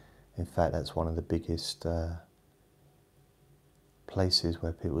 In fact, that's one of the biggest places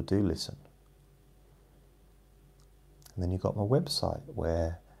where people do listen. And then you've got my website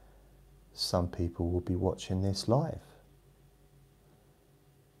where some people will be watching this live.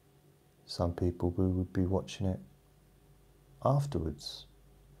 Some people will be watching it afterwards,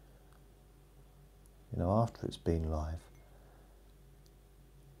 you know, after it's been live.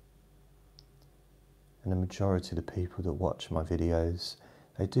 And the majority of the people that watch my videos,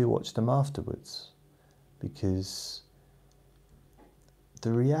 they do watch them afterwards, because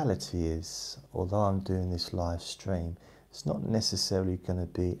the reality is, although I'm doing this live stream, it's not necessarily going to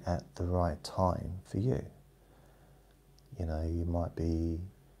be at the right time for you. You know, it might be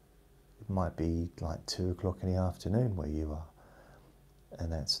like 2 o'clock in the afternoon where you are,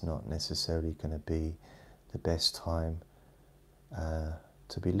 and that's not necessarily going to be the best time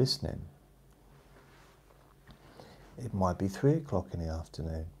to be listening. It might be 3 o'clock in the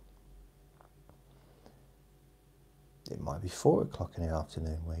afternoon. It might be 4 o'clock in the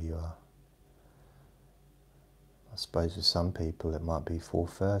afternoon where you are. I suppose for some people it might be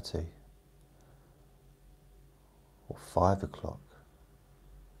 4:30 or 5 o'clock.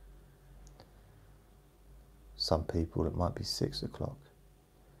 Some people it might be 6 o'clock.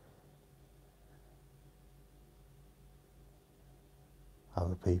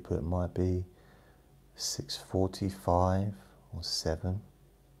 Other people it might be 6:45 or 7.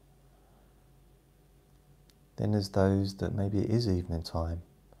 Then there's those that maybe it is evening time.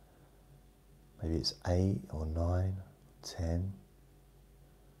 Maybe it's 8 or 9, 10.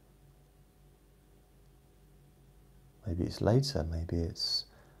 Maybe it's later, maybe it's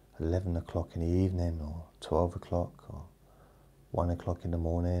 11 o'clock in the evening, or 12 o'clock, or 1 o'clock in the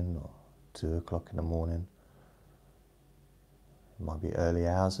morning, or 2 o'clock in the morning. It might be early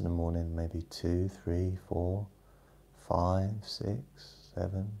hours in the morning, maybe 2, 3, 4, 5, 6,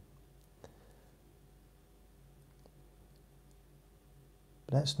 7.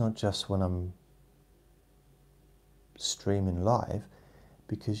 But that's not just when I'm streaming live,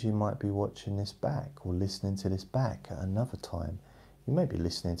 because you might be watching this back or listening to this back at another time. You may be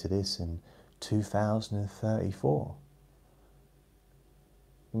listening to this in 2034.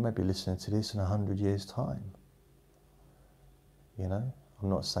 You may be listening to this in 100 years' time. You know, I'm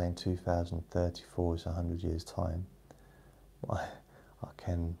not saying 2034 is 100 years' time. I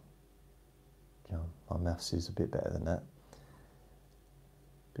can, my maths is a bit better than that.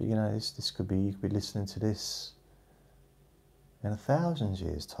 But this could be, you could be listening to this in 1,000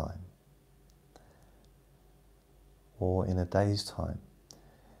 years' time, or in a day's time,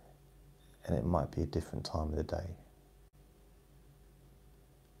 and it might be a different time of the day.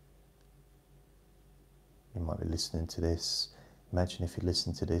 You might be listening to this. Imagine if you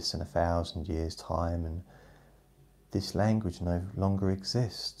listen to this in 1,000 years' time and this language no longer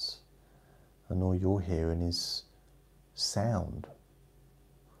exists and all you're hearing is sound.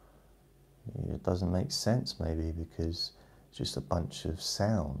 It doesn't make sense maybe because it's just a bunch of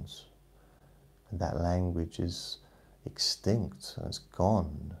sounds and that language is extinct and it's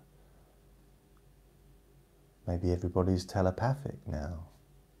gone. Maybe everybody's telepathic now.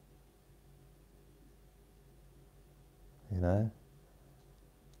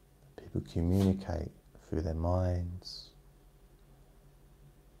 People communicate through their minds.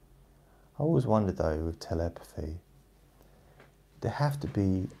 I always wondered though with telepathy, there have to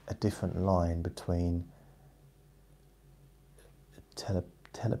be a different line between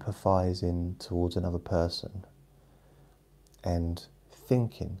telepathizing towards another person and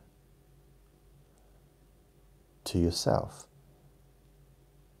thinking to yourself.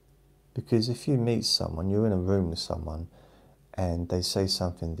 Because if you meet someone, you're in a room with someone and they say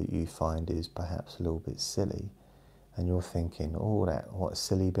something that you find is perhaps a little bit silly and you're thinking, oh, what a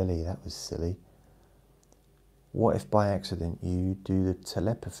silly Billy, that was silly. What if by accident you do the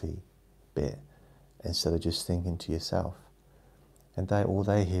telepathy bit instead of just thinking to yourself? And all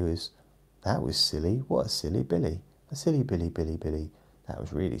they hear is, that was silly, what a silly Billy. A silly Billy, Billy, Billy, that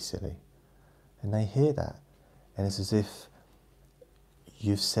was really silly. And they hear that. And it's as if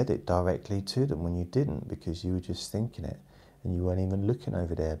you've said it directly to them when you didn't, because you were just thinking it. And you weren't even looking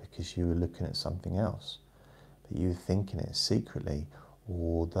over there because you were looking at something else. But you were thinking it secretly,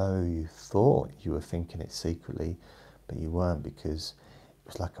 although you thought you were thinking it secretly, but you weren't, because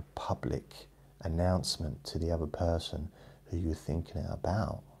it was like a public announcement to the other person who you were thinking it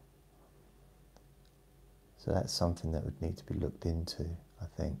about. So that's something that would need to be looked into, I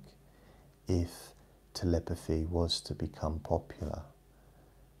think, if telepathy was to become popular.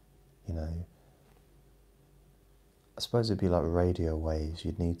 I suppose it'd be like radio waves.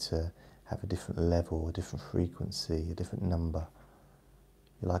 You'd need to have a different level, a different frequency, a different number.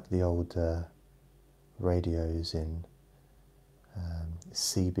 Like the old radios in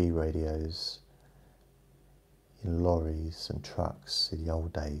CB radios in lorries and trucks in the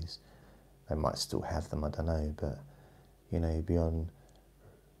old days. They might still have them, I don't know, but you'd be on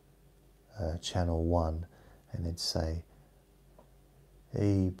channel 1 and they'd say,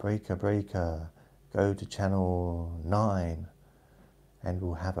 hey, breaker, breaker, go to channel 9 and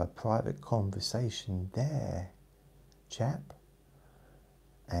we'll have a private conversation there, chap.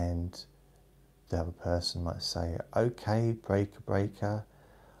 And the other person might say, okay, breaker, breaker,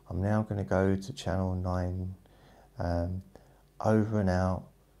 I'm now going to go to channel 9, over and out,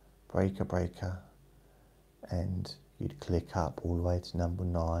 breaker, breaker. And you'd click up all the way to number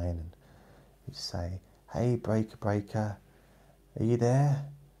 9 and you'd say, hey, breaker, breaker, are you there?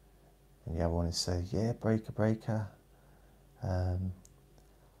 And the other one would say, yeah, breaker, breaker,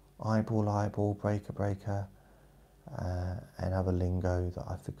 eyeball, eyeball, breaker, breaker, and other lingo that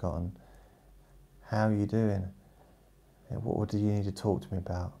I've forgotten. How are you doing? What do you need to talk to me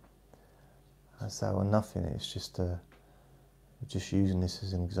about? I say, well, nothing, it's just using this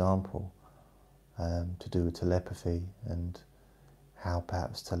as an example to do with telepathy and how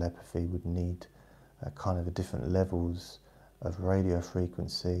perhaps telepathy would need kind of a different levels of radio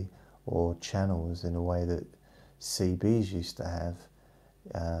frequency or channels in a way that CBs used to have,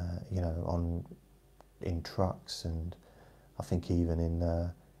 in trucks and I think even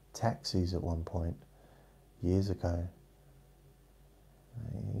in taxis at one point years ago.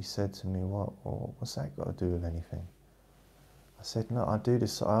 He said to me, what's that got to do with anything? I said, no, I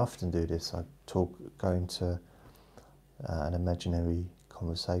often do this. I go into an imaginary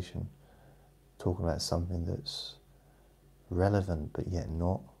conversation, talking about something that's relevant but yet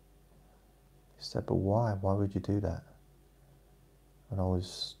not. He said, but why? Why would you do that? And I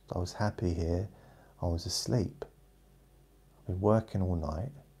was happy here. I was asleep. I've been working all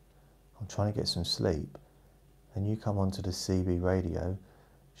night. I'm trying to get some sleep. And you come onto the CB radio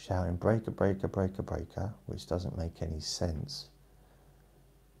shouting breaker, breaker, breaker, breaker, which doesn't make any sense.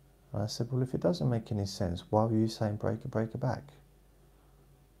 And I said, well, if it doesn't make any sense, why were you saying breaker, breaker back?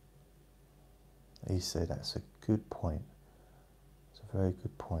 He said, that's a good point. It's a very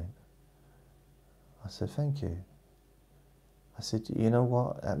good point. I said, thank you. I said, you know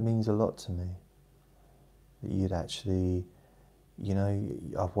what, that means a lot to me. That you'd actually, you know,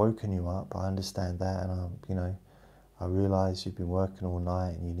 I've woken you up, I understand that, and you know, I realise you've been working all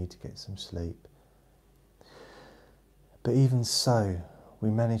night and you need to get some sleep. But even so,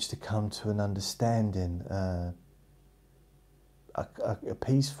 we managed to come to an understanding, a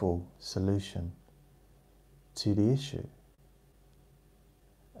peaceful solution to the issue.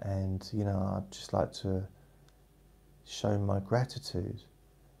 And, you know, I'd just like to show my gratitude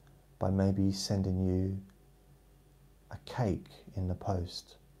by maybe sending you a cake in the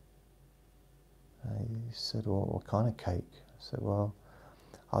post. He said, well, what kind of cake? I said, well,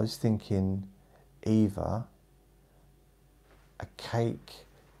 I was thinking either a cake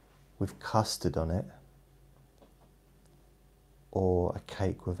with custard on it or a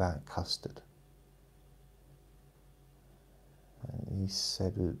cake without custard. And he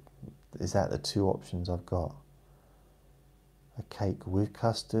said, is that the two options I've got? A cake with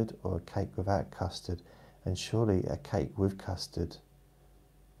custard or a cake without custard? And surely a cake with custard,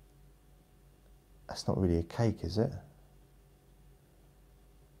 that's not really a cake, is it?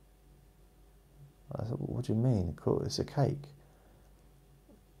 I said, what do you mean? It's a cake.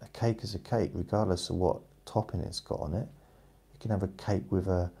 A cake is a cake, regardless of what topping it's got on it. You can have a cake with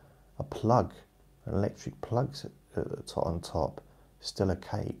a plug, an electric plug on top, still a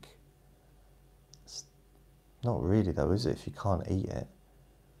cake. It's not really though, is it, if you can't eat it?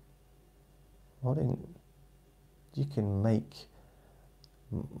 Why didn't you can make,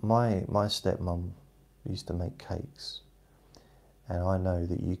 my stepmom used to make cakes, and I know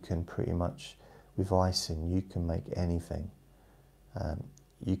that you can pretty much, with icing, you can make anything.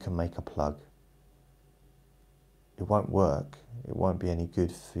 You can make a plug. It won't work. It won't be any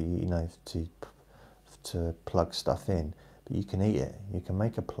good for you, you know, to plug stuff in. But you can eat it. You can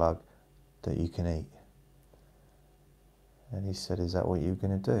make a plug that you can eat. And he said, "Is that what you're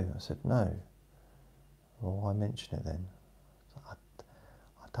going to do?" I said, "No." Well, why mention it then? I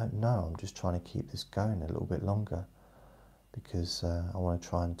don't know. I'm just trying to keep this going a little bit longer because I want to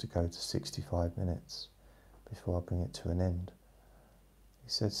try and to go to 65 minutes before I bring it to an end. He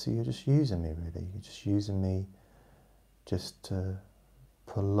said, "So you're just using me, really? You're just using me just to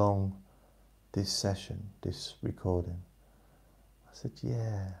prolong this session, this recording?" I said,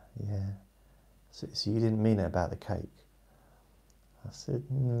 yeah. So you didn't mean it about the cake? I said,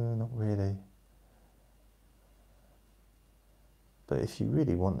 no, not really. But if you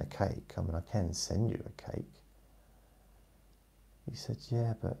really want the cake, I mean, I can send you a cake. He said,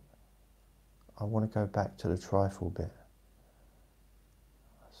 yeah, but I want to go back to the trifle bit.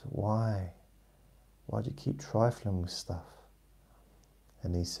 I said, why? Why do you keep trifling with stuff?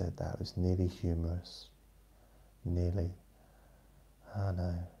 And he said that was nearly humorous. Nearly. I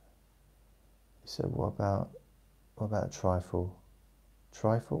know. He said, what about trifle?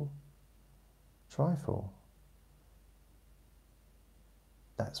 Trifle? Trifle.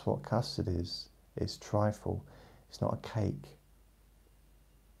 That's what custard is. It's trifle. It's not a cake.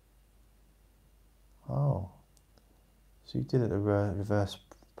 Oh. So you did it the reverse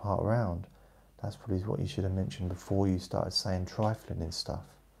part around. That's probably what you should have mentioned before you started saying trifling and stuff.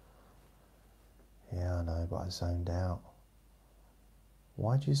 Yeah, I know, but I zoned out.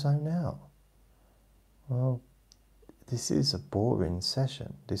 Why'd you zone out? Well, this is a boring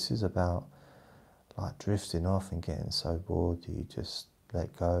session. This is about like drifting off and getting so bored that you just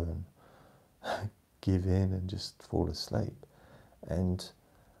let go and give in and just fall asleep. And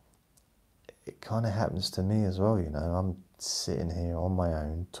it kind of happens to me as well, you know. I'm sitting here on my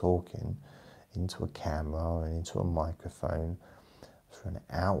own talking into a camera and into a microphone for an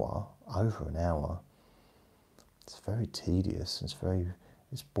hour, over an hour. It's very tedious.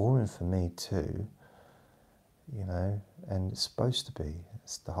 It's boring for me too, you know, and it's supposed to be.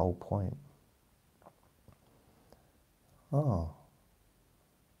 It's the whole point. Oh,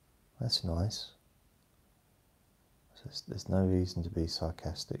 that's nice. There's no reason to be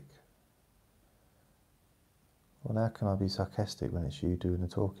sarcastic. Well, how can I be sarcastic when it's you doing the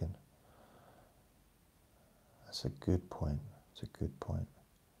talking? That's a good point. It's a good point.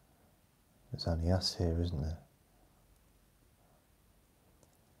 There's only us here, isn't there?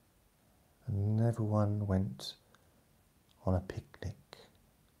 And everyone went on a picnic.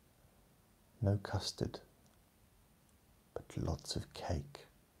 No custard, but lots of cake.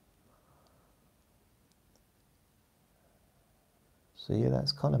 So yeah,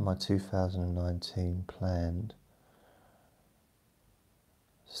 that's kind of my 2019 planned.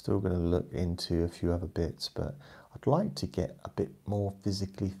 Still going to look into a few other bits, but I'd like to get a bit more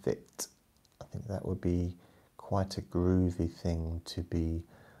physically fit. I think that would be quite a groovy thing to be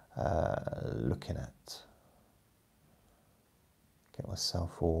looking at. get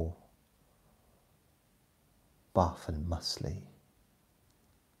myself all buff and muscly.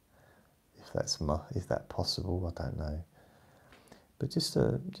 If that's possible, I don't know. But just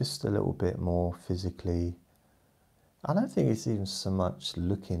a little bit more physically. I don't think it's even so much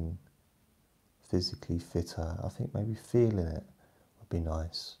looking physically fitter. I think maybe feeling it would be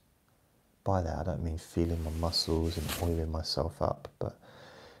nice. By that I don't mean feeling my muscles and oiling myself up, but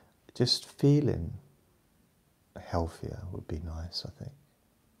just feeling healthier would be nice, I think.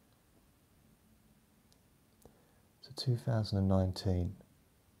 So 2019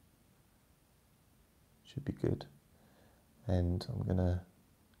 should be good, and I'm gonna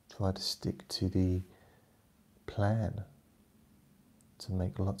try to stick to the plan to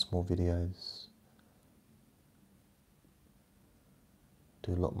make lots more videos,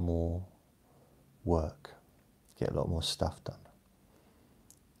 do a lot more work, get a lot more stuff done,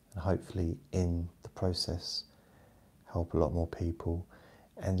 and hopefully in the process help a lot more people.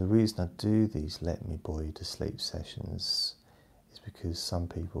 And the reason I do these Let Me Bore You to Sleep sessions is because some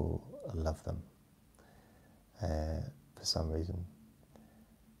people love them for some reason,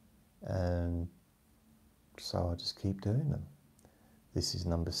 and so I just keep doing them. This is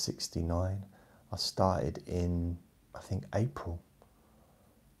number 69. I started in, I think, April.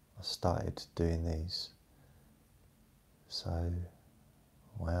 I started doing these. So,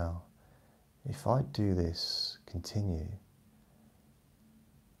 wow. If I do this, continue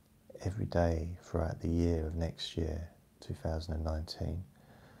every day throughout the year of next year, 2019,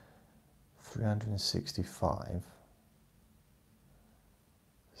 365,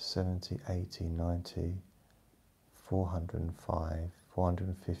 70, 80, 90, 405,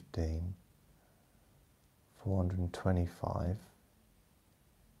 415, 425,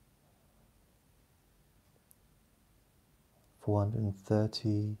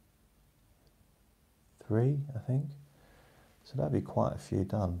 433, I think. So that'd be quite a few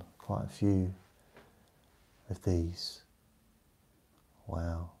done, quite a few of these.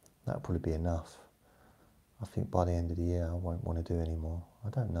 Wow, that'll probably be enough. I think by the end of the year I won't want to do any more. I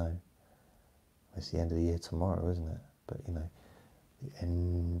don't know. It's the end of the year tomorrow, isn't it? But you know, the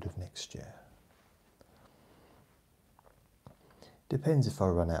end of next year. Depends if I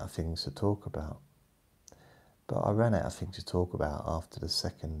run out of things to talk about. But I ran out of things to talk about after the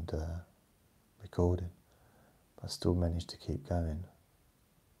second recording. But I still managed to keep going.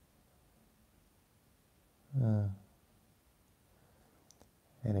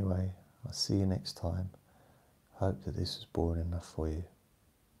 Anyway, I'll see you next time. Hope that this was boring enough for you.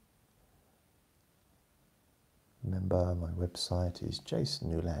 Remember, my website is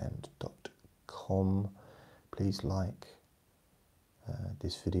jasonnewland.com. Please like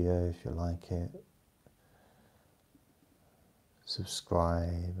this video if you like it.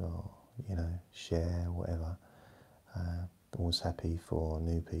 Subscribe, or share, whatever. Always happy for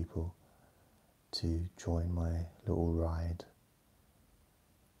new people to join my little ride.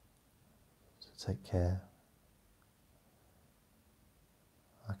 So take care.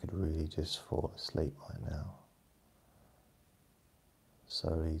 I could really just fall asleep right now,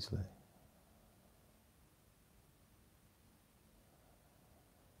 so easily.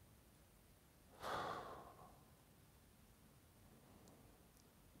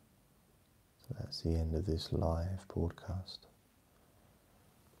 So that's the end of this live broadcast.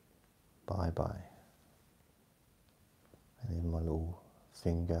 Bye bye. And even my little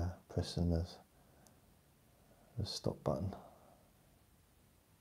finger pressing the stop button.